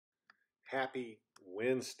Happy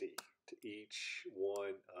Wednesday to each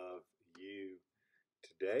one of you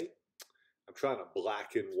today. I'm trying a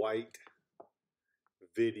black and white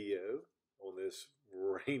video on this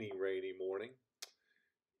rainy morning.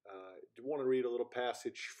 I want to read a little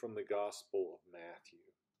passage from the Gospel of Matthew.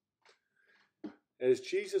 As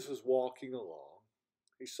Jesus was walking along,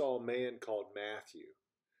 he saw a man called Matthew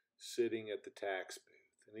sitting at the tax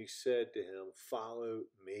booth, and he said to him, "Follow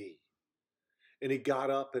me." And he got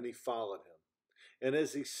up and he followed him. And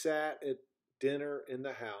as he sat at dinner in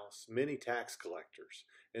the house, many tax collectors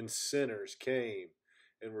and sinners came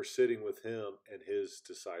and were sitting with him and his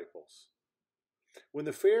disciples. When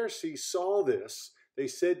the Pharisees saw this, they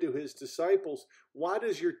said to his disciples, "Why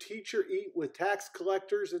does your teacher eat with tax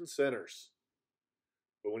collectors and sinners?"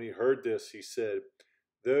 But when he heard this, he said,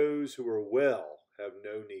 "Those who are well have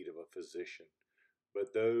no need of a physician,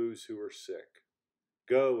 but those who are sick.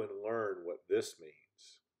 Go and learn what this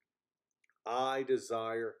means. I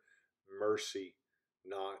desire mercy,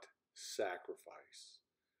 not sacrifice,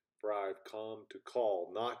 for I have come to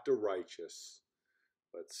call not the righteous,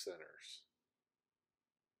 but sinners."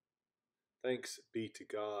 Thanks be to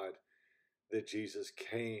God that Jesus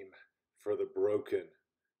came for the broken,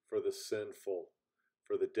 for the sinful,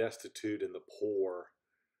 for the destitute and the poor,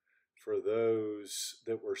 for those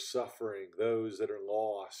that were suffering, those that are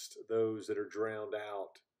lost, those that are drowned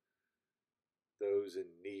out, those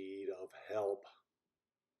in need of help.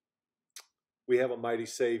 We have a mighty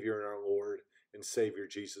Savior in our Lord and Savior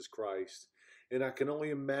Jesus Christ. And I can only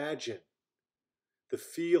imagine the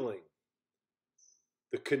feeling,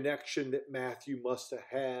 the connection that Matthew must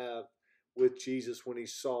have with Jesus when he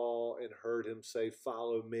saw and heard him say,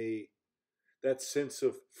 "Follow me." That sense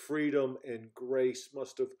of freedom and grace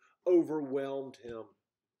must have overwhelmed him.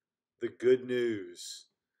 The good news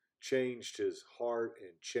changed his heart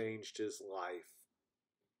and changed his life.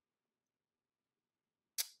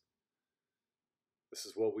 This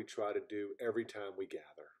is what we try to do every time we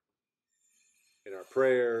gather. In our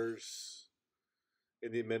prayers,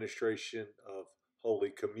 in the administration of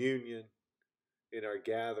Holy Communion, in our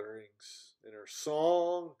gatherings, in our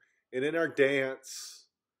song, and in our dance.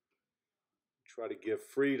 We try to give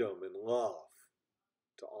freedom and love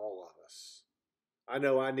to all of us. I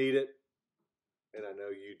know I need it, and I know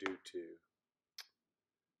you do too.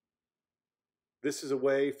 This is a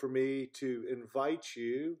way for me to invite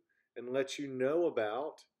you and let you know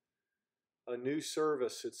about a new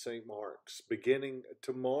service at St. Mark's beginning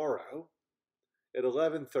tomorrow at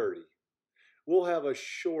 11:30. We'll have a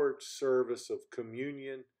short service of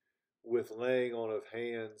communion with laying on of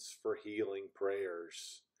hands for healing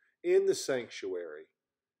prayers in the sanctuary.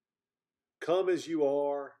 Come as you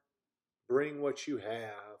are, bring what you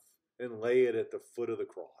have, and lay it at the foot of the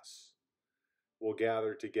cross. We'll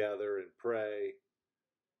gather together and pray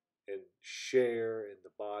and share in the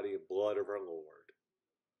body and blood of our Lord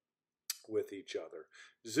with each other.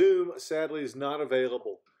 Zoom, sadly, is not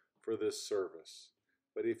available for this service,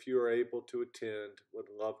 but if you are able to attend, would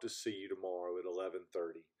love to see you tomorrow at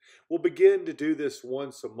 11:30. We'll begin to do this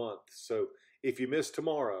once a month, so if you miss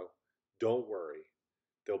tomorrow, don't worry.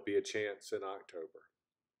 There'll be a chance in October.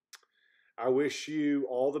 I wish you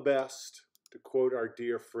all the best, to quote our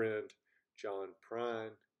dear friend John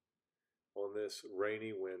Prine on this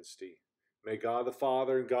rainy Wednesday. May God the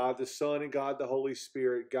Father and God the Son and God the Holy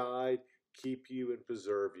Spirit guide, keep you, and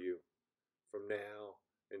preserve you from now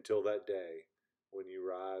until that day when you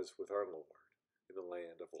rise with our Lord in the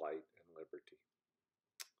land of light and liberty.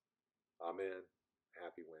 Amen.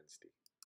 Happy Wednesday.